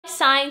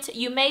signs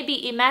you may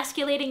be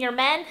emasculating your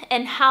men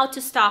and how to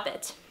stop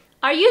it.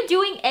 Are you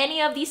doing any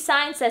of these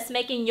signs that's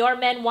making your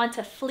men want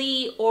to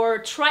flee or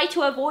try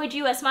to avoid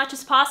you as much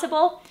as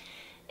possible?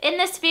 In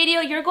this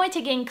video, you're going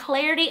to gain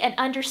clarity and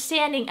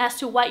understanding as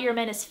to what your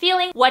man is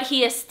feeling, what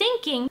he is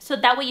thinking, so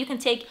that way you can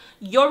take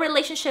your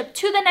relationship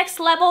to the next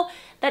level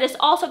that is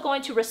also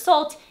going to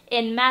result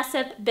in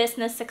massive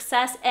business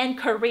success and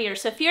career.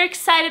 So if you're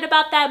excited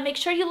about that, make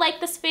sure you like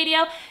this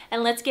video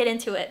and let's get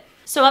into it.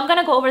 So I'm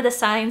gonna go over the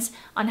signs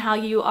on how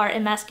you are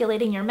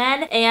emasculating your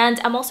men, and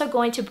I'm also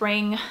going to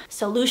bring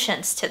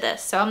solutions to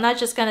this. So I'm not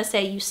just gonna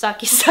say you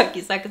suck, you suck,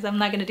 you suck, because I'm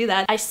not gonna do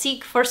that. I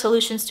seek for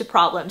solutions to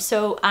problems.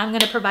 So I'm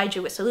gonna provide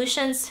you with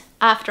solutions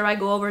after I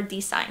go over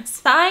these signs.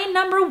 Sign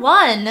number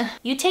 1,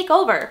 you take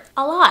over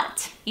a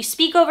lot. You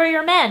speak over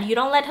your man, you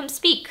don't let him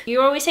speak.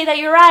 You always say that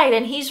you're right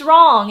and he's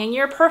wrong and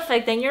you're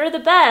perfect and you're the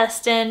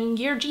best and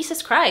you're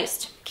Jesus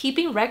Christ.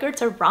 Keeping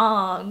records of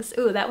wrongs.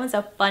 Ooh, that one's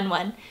a fun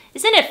one.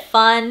 Isn't it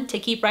fun to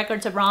keep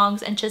records of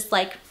wrongs and just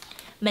like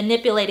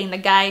manipulating the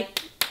guy?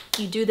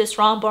 You do this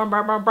wrong, boom,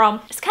 boom, boom, boom.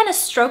 It's kind of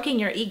stroking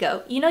your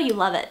ego. You know you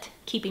love it,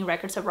 keeping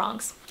records of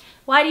wrongs.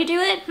 Why do you do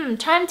it?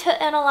 Time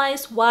to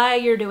analyze why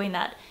you're doing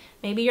that.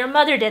 Maybe your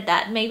mother did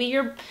that. Maybe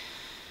your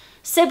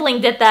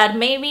sibling did that.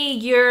 Maybe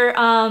your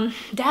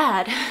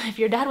dad, if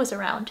your dad was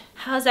around.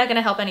 How's that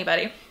gonna help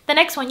anybody? The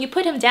next one, you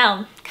put him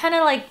down. Kind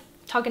of like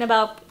talking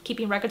about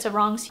keeping records of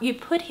wrongs. You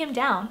put him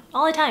down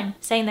all the time,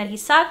 saying that he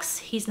sucks,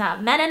 he's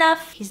not man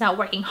enough, he's not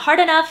working hard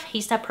enough,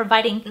 he's not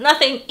providing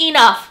nothing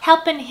enough.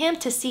 Helping him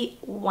to see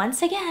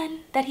once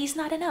again that he's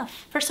not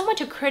enough. For someone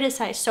to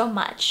criticize so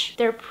much,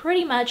 they're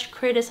pretty much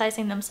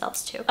criticizing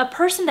themselves too. A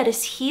person that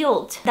is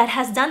healed, that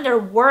has done their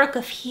work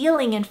of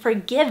healing and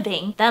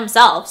forgiving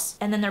themselves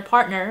and then their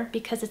partner,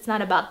 because it's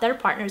not about their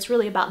partner, it's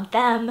really about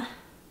them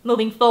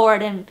moving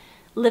forward and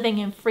living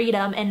in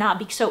freedom and not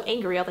be so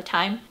angry all the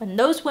time. When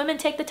those women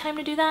take the time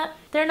to do that,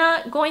 they're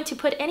not going to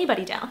put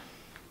anybody down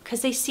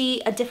because they see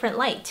a different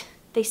light.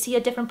 They see a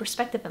different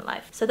perspective in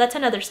life. So that's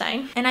another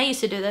sign. And I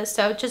used to do this.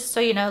 So just so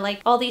you know, like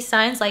all these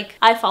signs, like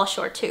I fall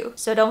short too.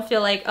 So don't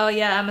feel like, oh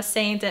yeah, I'm a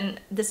saint and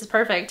this is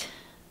perfect.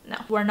 No,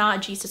 we're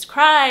not Jesus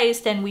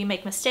Christ and we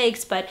make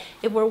mistakes, but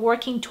if we're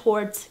working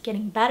towards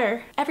getting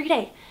better every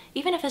day,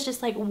 even if it's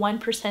just like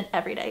 1%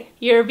 every day,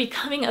 you're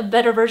becoming a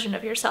better version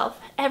of yourself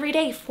every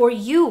day for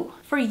you.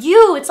 For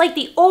you, it's like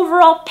the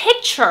overall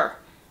picture,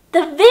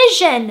 the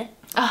vision.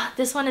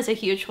 This one is a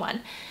huge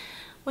one.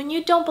 When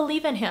you don't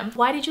believe in him,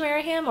 why did you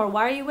marry him or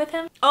why are you with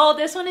him? Oh,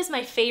 this one is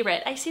my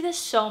favorite. I see this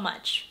so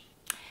much.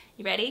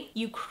 You ready?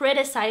 You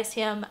criticize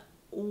him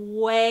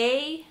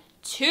way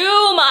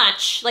too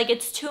much. Like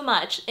it's too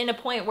much, in a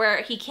point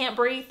where he can't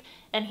breathe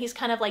and he's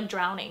kind of like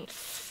drowning.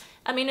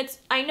 I mean,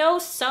 I know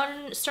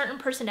certain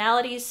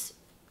personalities,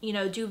 you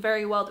know, do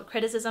very well with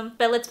criticism,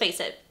 but let's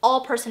face it,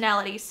 all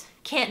personalities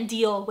can't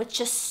deal with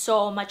just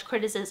so much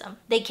criticism.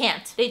 They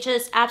can't. They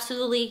just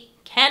absolutely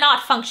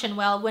cannot function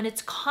well when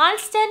it's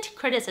constant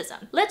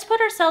criticism. Let's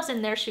put ourselves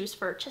in their shoes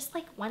for just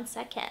like 1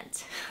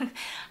 second.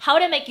 How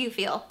would it make you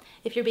feel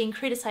if you're being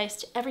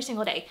criticized every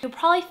single day? You'll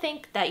probably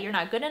think that you're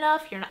not good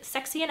enough, you're not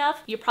sexy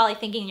enough, you're probably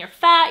thinking you're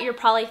fat, you're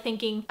probably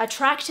thinking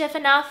attractive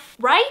enough,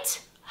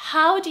 right?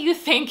 How do you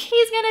think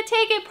he's gonna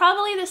take it?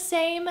 Probably the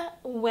same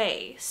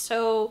way.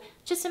 So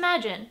just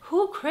imagine,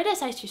 who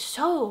criticized you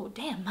so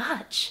damn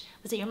much?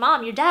 Was it your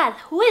mom, your dad?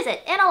 Who is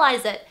it?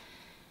 Analyze it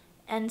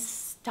and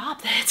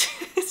stop it.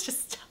 It's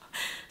just,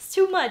 it's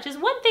too much. It's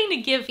one thing to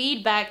give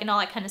feedback and all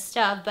that kind of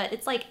stuff, but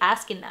it's like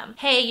asking them,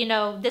 hey, you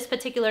know, this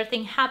particular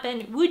thing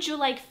happened. Would you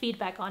like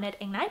feedback on it?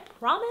 And I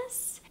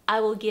promise I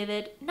will give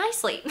it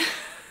nicely.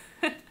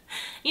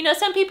 You know,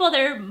 some people,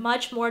 they're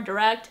much more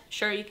direct.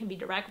 Sure, you can be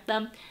direct with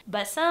them,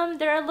 but some,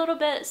 they're a little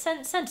bit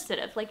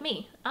sensitive, like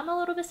me. I'm a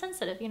little bit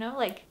sensitive, you know,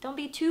 like don't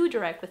be too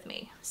direct with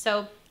me.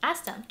 So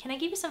ask them, can I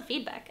give you some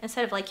feedback?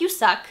 Instead of like, you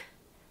suck,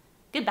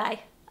 goodbye.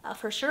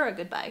 For sure a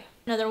goodbye.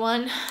 Another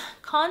one,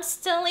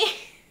 constantly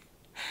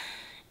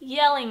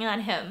yelling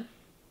at him.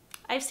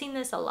 I've seen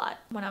this a lot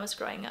when I was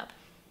growing up.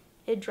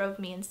 It drove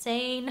me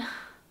insane.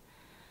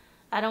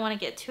 I don't want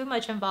to get too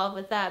much involved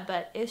with that,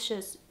 but it's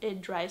just,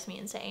 it drives me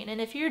insane.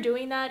 And if you're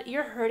doing that,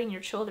 you're hurting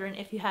your children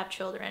if you have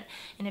children.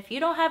 And if you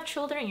don't have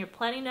children, you're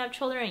planning to have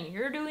children and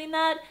you're doing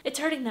that, it's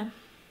hurting them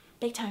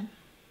big time.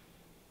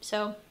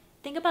 So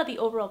think about the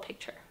overall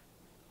picture.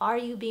 Are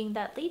you being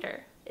that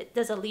leader?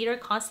 Does a leader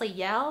constantly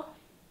yell?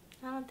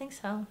 I don't think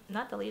so.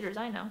 Not the leaders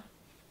I know.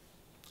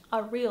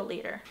 A real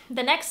leader.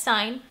 The next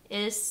sign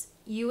is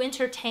you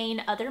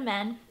entertain other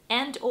men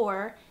and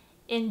or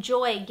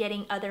enjoy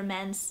getting other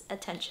men's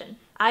attention.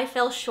 I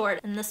fell short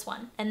in this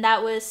one, and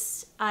that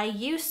was, I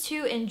used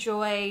to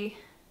enjoy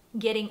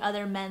getting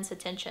other men's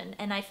attention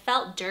and I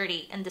felt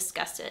dirty and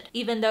disgusted.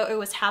 Even though it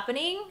was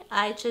happening,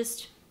 I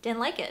just didn't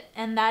like it.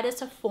 And that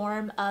is a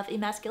form of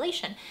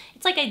emasculation.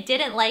 It's like I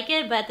didn't like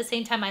it, but at the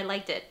same time I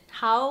liked it.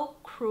 How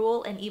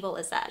cruel and evil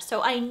is that?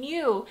 So I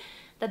knew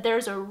that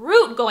there's a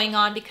root going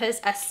on,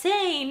 because a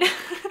sane,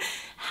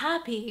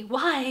 happy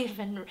wife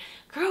and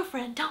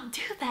girlfriend don't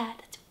do that.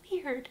 That's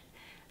weird.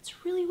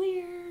 It's really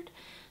weird.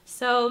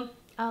 So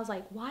I was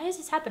like, why is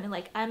this happening?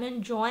 Like, I'm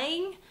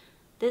enjoying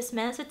this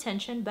man's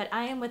attention, but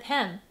I am with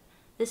him.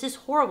 This is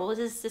horrible. This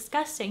is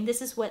disgusting.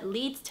 This is what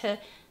leads to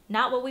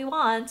not what we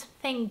want.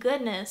 Thank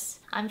goodness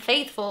I'm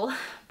faithful,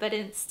 but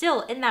it's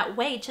still in that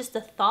way, just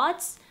the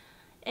thoughts,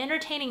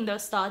 entertaining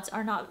those thoughts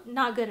are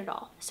not good at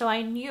all. So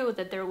I knew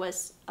that there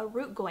was a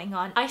root going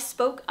on. I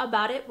spoke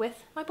about it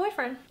with my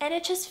boyfriend, and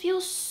it just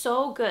feels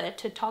so good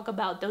to talk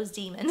about those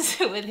demons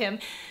with him,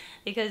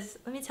 because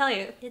let me tell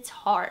you, it's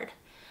hard.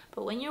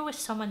 But when you're with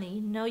someone that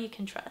you know you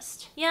can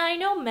trust. Yeah, I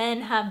know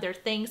men have their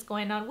things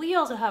going on. We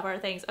also have our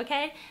things,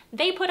 okay?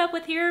 They put up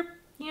with your,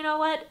 you know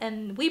what?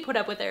 And we put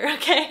up with their,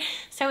 okay?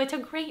 So it's a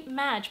great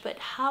match, but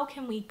how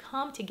can we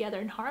come together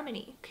in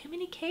harmony?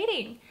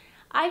 Communicating.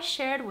 I've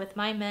shared with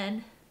my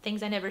men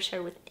things I never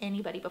shared with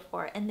anybody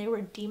before, and they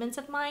were demons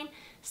of mine,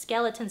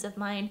 skeletons of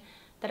mine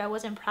that I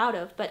wasn't proud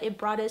of, but it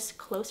brought us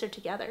closer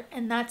together.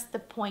 And that's the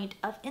point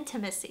of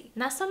intimacy.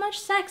 Not so much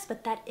sex,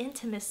 but that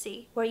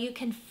intimacy where you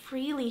can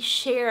freely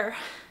share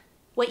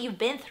what you've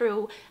been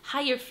through, how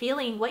you're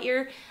feeling, what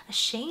you're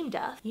ashamed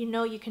of. You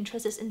know you can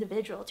trust this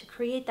individual to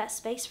create that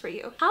space for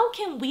you. How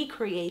can we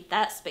create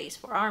that space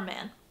for our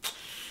man?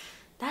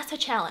 That's a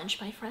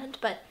challenge, my friend,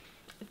 but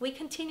if we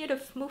continue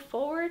to move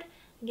forward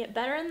and get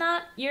better in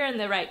that, you're in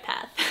the right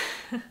path.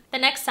 The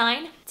next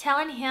sign,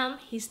 telling him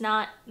he's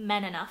not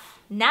man enough.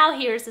 Now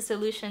here's the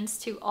solutions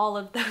to all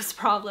of those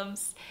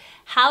problems.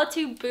 How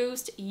to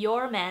boost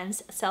your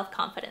man's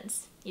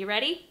self-confidence. You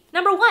ready?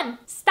 Number 1,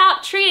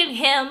 stop treating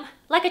him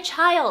like a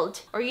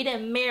child, or you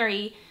didn't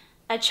marry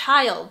a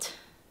child.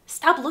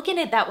 Stop looking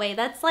at it that way.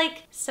 That's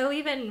like so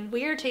even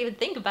weird to even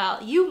think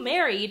about. You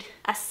married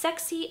a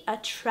sexy,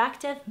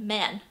 attractive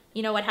man.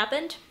 You know what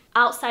happened?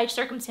 Outside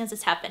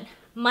circumstances happen.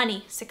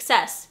 Money,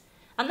 success.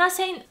 I'm not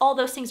saying all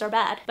those things are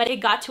bad, but it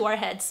got to our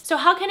heads. So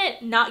how can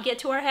it not get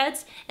to our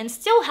heads and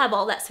still have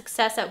all that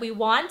success that we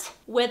want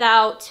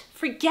without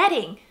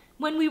forgetting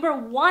when we were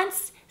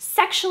once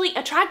sexually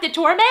attracted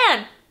to our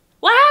man?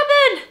 What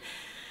happened?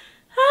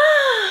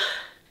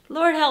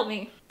 Lord help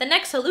me. The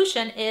next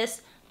solution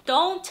is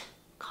don't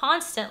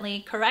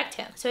constantly correct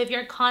him. So if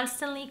you're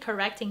constantly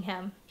correcting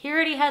him, he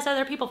already has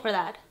other people for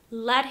that.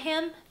 Let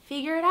him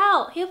figure it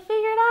out. He'll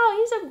figure it out.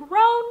 He's a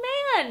grown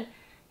man.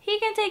 He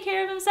can take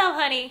care of himself,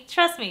 honey.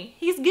 Trust me,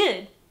 he's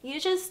good. You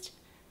just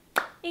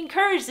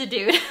encourage the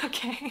dude,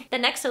 okay? The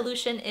next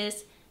solution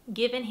is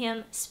giving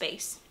him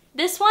space.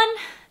 This one,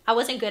 I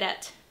wasn't good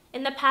at.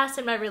 In the past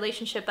in my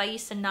relationship, I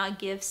used to not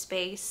give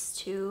space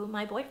to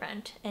my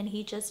boyfriend, and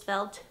he just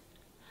felt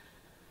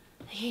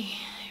he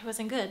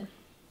wasn't good.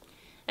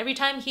 Every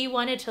time he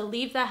wanted to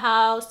leave the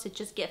house to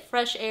just get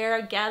fresh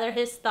air, gather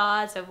his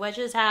thoughts of what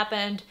just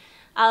happened,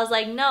 I was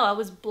like, no, I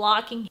was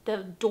blocking the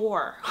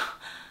door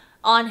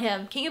on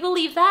him. Can you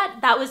believe that?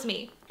 That was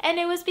me. And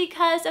it was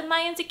because of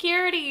my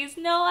insecurities.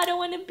 No, I don't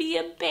want to be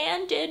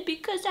abandoned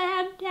because I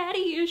have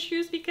daddy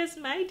issues because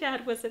my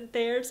dad wasn't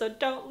there, so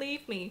don't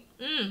leave me.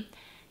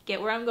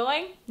 Get where I'm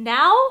going?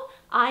 Now,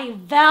 I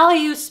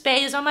value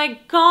space. Oh my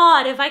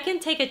God, if I can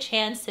take a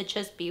chance to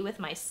just be with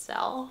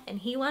myself and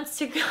he wants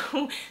to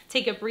go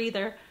take a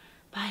breather,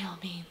 by all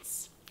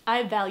means.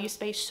 I value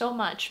space so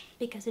much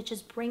because it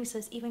just brings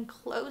us even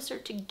closer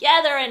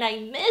together, and I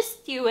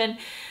missed you and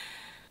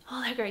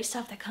all that great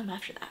stuff that come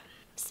after that.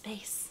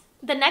 Space.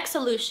 The next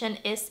solution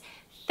is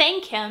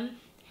thank him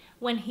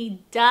when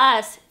he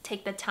does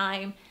take the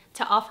time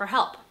to offer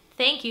help.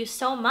 Thank you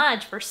so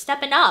much for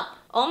stepping up.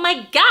 Oh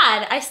my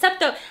God, I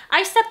stepped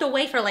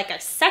away for like a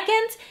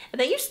second,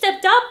 and then you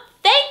stepped up.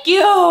 Thank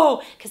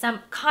you! Because I'm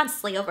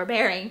constantly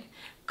overbearing,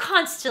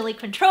 constantly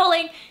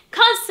controlling,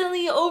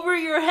 constantly over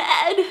your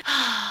head.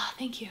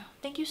 Thank you.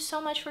 Thank you so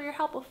much for your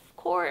help, of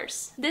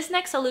course. This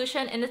next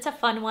solution, and it's a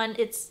fun one,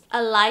 it's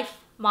a life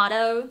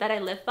motto that I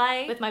live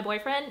by with my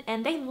boyfriend,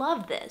 and they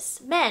love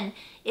this. Men,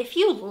 if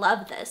you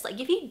love this, like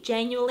if you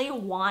genuinely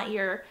want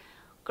your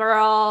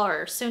girl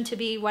or soon to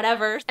be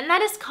whatever, and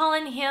that is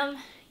calling him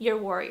your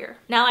warrior.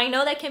 Now I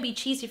know that can be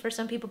cheesy for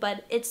some people,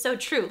 but it's so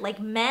true. Like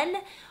men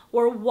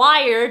were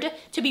wired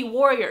to be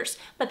warriors,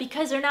 but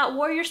because they're not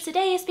warriors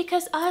today, it's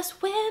because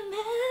us women,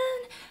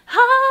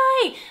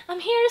 hi, I'm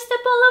here to step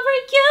all over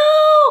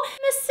you,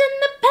 Miss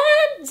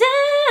Independent.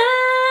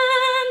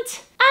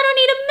 I don't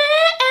need a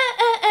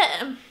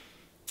man.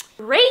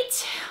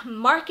 Great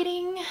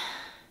marketing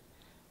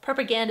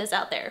propaganda's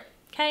out there.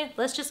 Okay,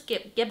 let's just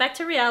get back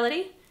to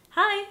reality.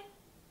 Hi,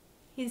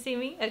 you see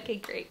me? Okay,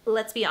 great.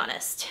 Let's be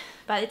honest.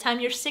 By the time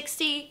you're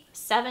 60,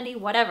 70,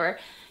 whatever,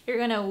 you're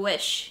gonna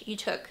wish you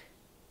took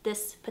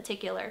this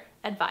particular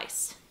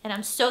advice. And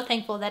I'm so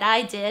thankful that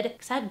I did,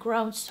 because I've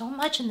grown so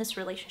much in this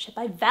relationship.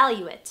 I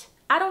value it.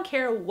 I don't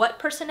care what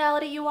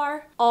personality you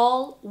are,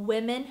 all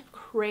women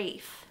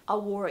crave a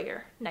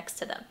warrior next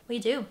to them. We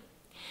do.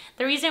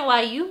 The reason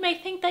why you may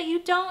think that you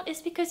don't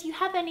is because you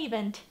haven't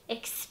even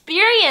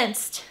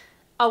experienced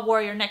a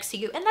warrior next to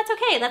you. And that's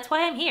okay. That's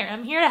why I'm here.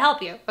 I'm here to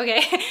help you,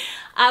 okay?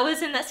 I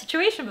was in that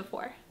situation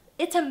before.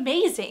 It's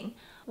amazing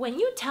when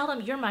you tell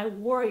them you're my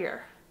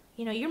warrior.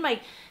 You know, you're my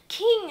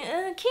king.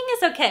 King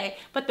is okay.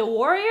 But the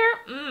warrior,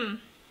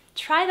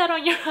 Try that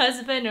on your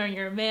husband or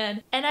your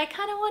man. And I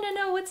kind of want to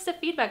know what's the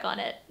feedback on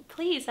it.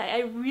 Please, I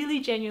really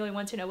genuinely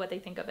want to know what they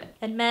think of it.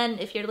 And men,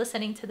 if you're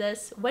listening to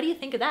this, what do you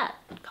think of that?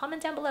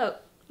 Comment down below.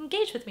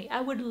 Engage with me.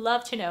 I would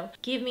love to know.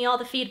 Give me all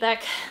the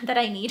feedback that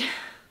I need.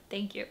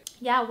 Thank you.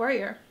 Yeah,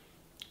 warrior.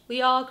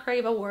 We all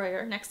crave a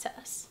warrior next to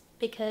us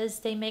because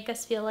they make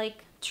us feel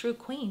like true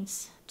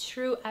queens,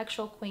 true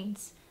actual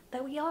queens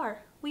that we are.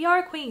 We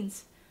are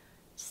queens.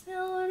 Just need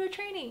a little bit of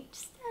training.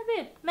 Just a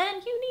bit.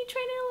 Men, you need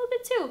training a little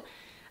bit too.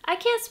 I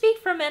can't speak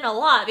for men a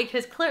lot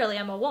because clearly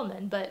I'm a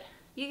woman, but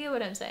you get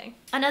what I'm saying.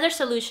 Another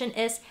solution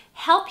is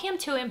help him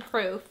to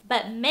improve,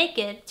 but make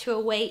it to a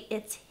way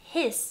it's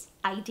his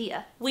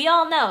idea. We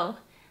all know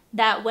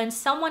that when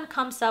someone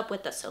comes up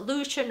with a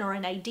solution or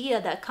an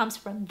idea that comes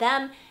from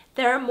them,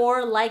 they're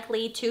more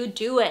likely to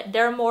do it.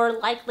 They're more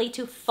likely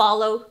to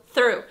follow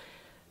through.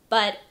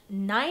 But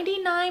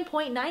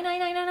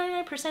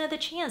 99.99999% of the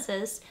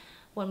chances,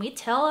 when we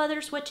tell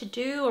others what to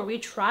do or we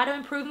try to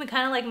improve them,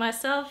 kind of like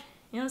myself,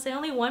 you know, say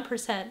only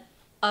 1%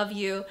 of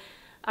you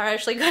are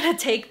actually gonna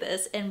take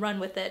this and run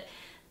with it.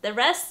 The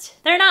rest,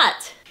 they're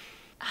not.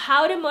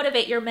 How to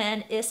motivate your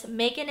man is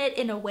making it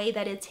in a way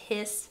that it's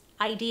his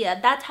idea.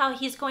 That's how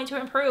he's going to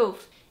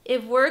improve.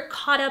 If we're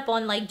caught up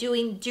on like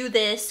do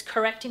this,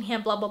 correcting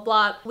him, blah, blah,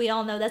 blah, we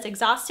all know that's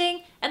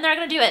exhausting and they're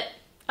not gonna do it.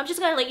 I'm just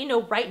gonna let you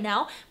know right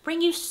now,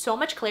 bring you so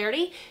much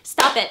clarity,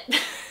 stop it.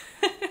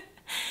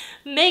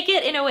 Make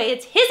it in a way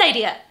it's his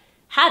idea.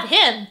 Have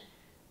him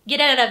get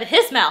it out of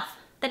his mouth.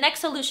 The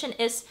next solution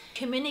is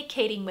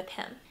communicating with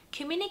him.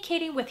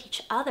 Communicating with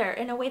each other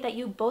in a way that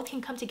you both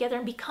can come together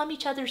and become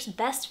each other's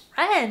best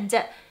friend.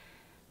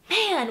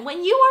 Man,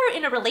 when you are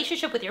in a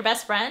relationship with your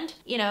best friend,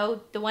 you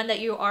know, the one that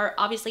you are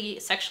obviously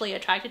sexually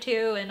attracted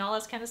to and all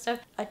this kind of stuff,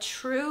 a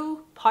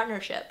true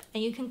partnership,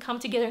 and you can come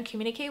together and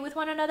communicate with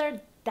one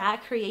another,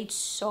 that creates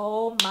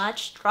so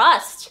much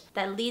trust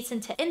that leads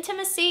into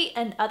intimacy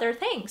and other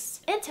things.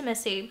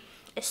 Intimacy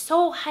is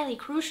so highly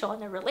crucial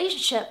in a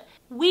relationship.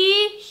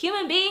 We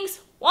human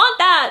beings want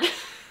that.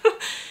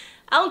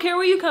 I don't care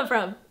where you come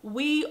from.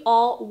 We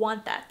all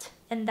want that.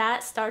 And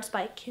that starts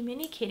by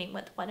communicating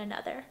with one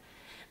another,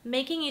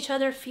 making each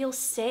other feel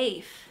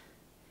safe,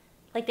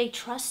 like they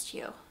trust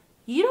you.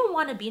 You don't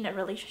want to be in a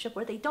relationship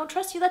where they don't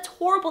trust you. That's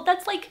horrible.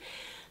 That's like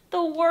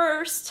the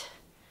worst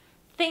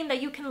thing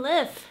that you can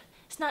live.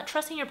 It's not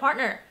trusting your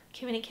partner.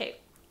 Communicate.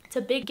 It's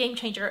a big game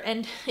changer.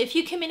 And if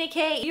you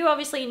communicate, you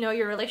obviously know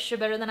your relationship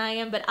better than I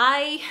am, but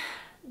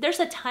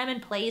there's a time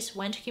and place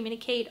when to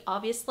communicate,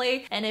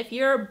 obviously. And if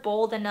you're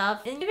bold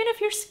enough, and even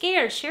if you're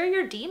scared, share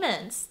your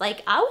demons.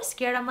 Like I was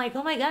scared. I'm like,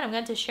 oh my God, I'm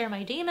going to share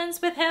my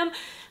demons with him,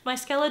 my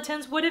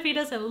skeletons. What if he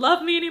doesn't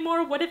love me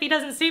anymore? What if he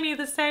doesn't see me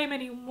the same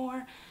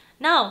anymore?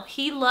 No,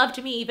 he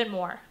loved me even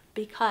more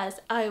because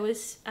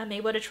I'm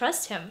able to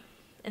trust him.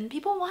 And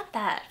people want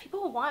that.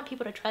 People want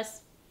people to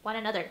trust one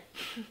another.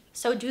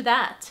 So do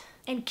that.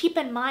 And keep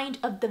in mind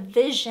of the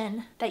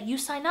vision that you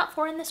sign up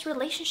for in this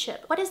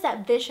relationship. What is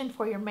that vision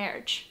for your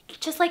marriage?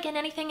 Just like in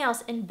anything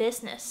else in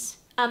business,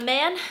 a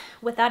man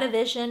without a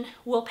vision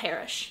will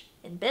perish.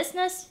 In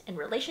business, in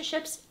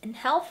relationships, in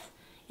health,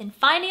 in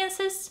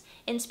finances,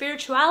 in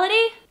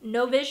spirituality,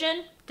 no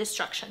vision,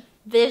 destruction.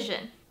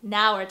 Vision,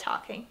 now we're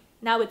talking.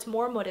 Now it's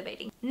more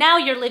motivating. Now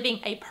you're living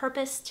a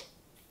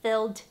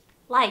purpose-filled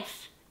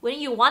life. When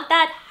you want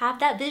that, have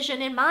that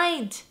vision in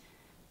mind.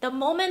 The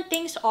moment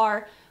things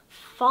are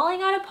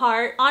falling out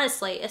apart,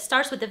 honestly, it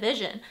starts with the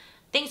vision.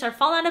 Things are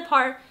falling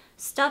apart,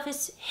 stuff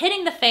is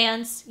hitting the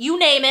fans, you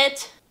name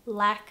it,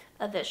 lack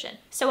of vision.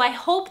 So I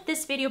hope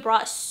this video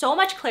brought so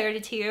much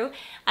clarity to you.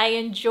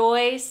 I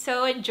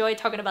so enjoy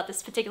talking about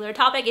this particular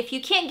topic. If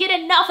you can't get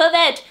enough of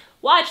it,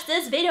 watch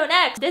this video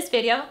next. This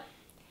video,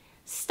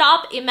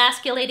 stop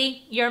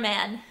emasculating your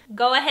man.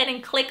 Go ahead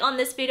and click on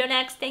this video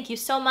next. Thank you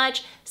so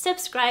much.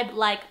 Subscribe,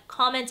 like,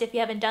 comment if you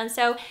haven't done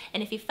so.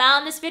 And if you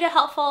found this video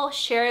helpful,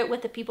 share it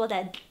with the people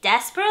that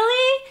desperately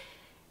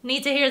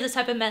need to hear this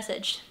type of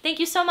message. Thank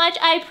you so much.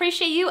 I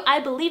appreciate you. I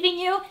believe in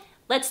you.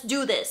 Let's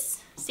do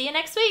this. See you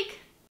next week.